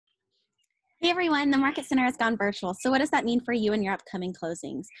Hey everyone, the Market Center has gone virtual. So, what does that mean for you and your upcoming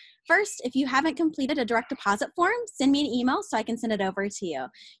closings? First, if you haven't completed a direct deposit form, send me an email so I can send it over to you.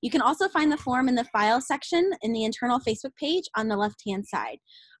 You can also find the form in the file section in the internal Facebook page on the left hand side.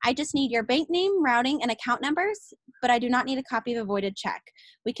 I just need your bank name, routing, and account numbers, but I do not need a copy of a voided check.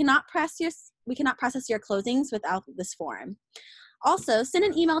 We cannot process your closings without this form. Also, send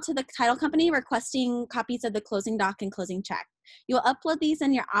an email to the title company requesting copies of the closing doc and closing check. You'll upload these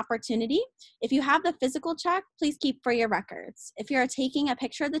in your opportunity. If you have the physical check, please keep for your records. If you're taking a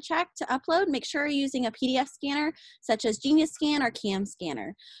picture of the check to upload, make sure you're using a PDF scanner such as Genius Scan or CAM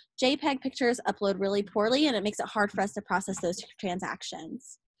Scanner. JPEG pictures upload really poorly and it makes it hard for us to process those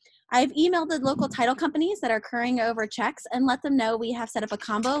transactions. I've emailed the local title companies that are carrying over checks and let them know we have set up a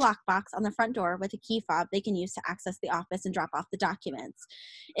combo lockbox on the front door with a key fob they can use to access the office and drop off the documents.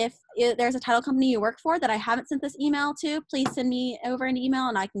 If there's a title company you work for that I haven't sent this email to, please send me over an email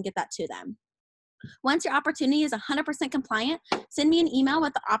and I can get that to them. Once your opportunity is 100% compliant, send me an email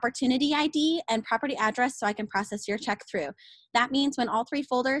with the opportunity ID and property address so I can process your check through. That means when all three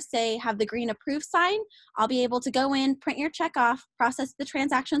folders say have the green approve sign, I'll be able to go in, print your check off, process the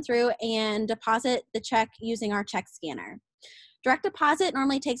transaction through, and deposit the check using our check scanner. Direct deposit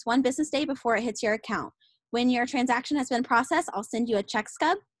normally takes 1 business day before it hits your account. When your transaction has been processed, I'll send you a check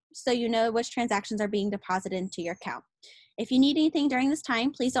stub so you know which transactions are being deposited into your account. If you need anything during this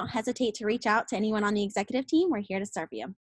time, please don't hesitate to reach out to anyone on the executive team. We're here to serve you.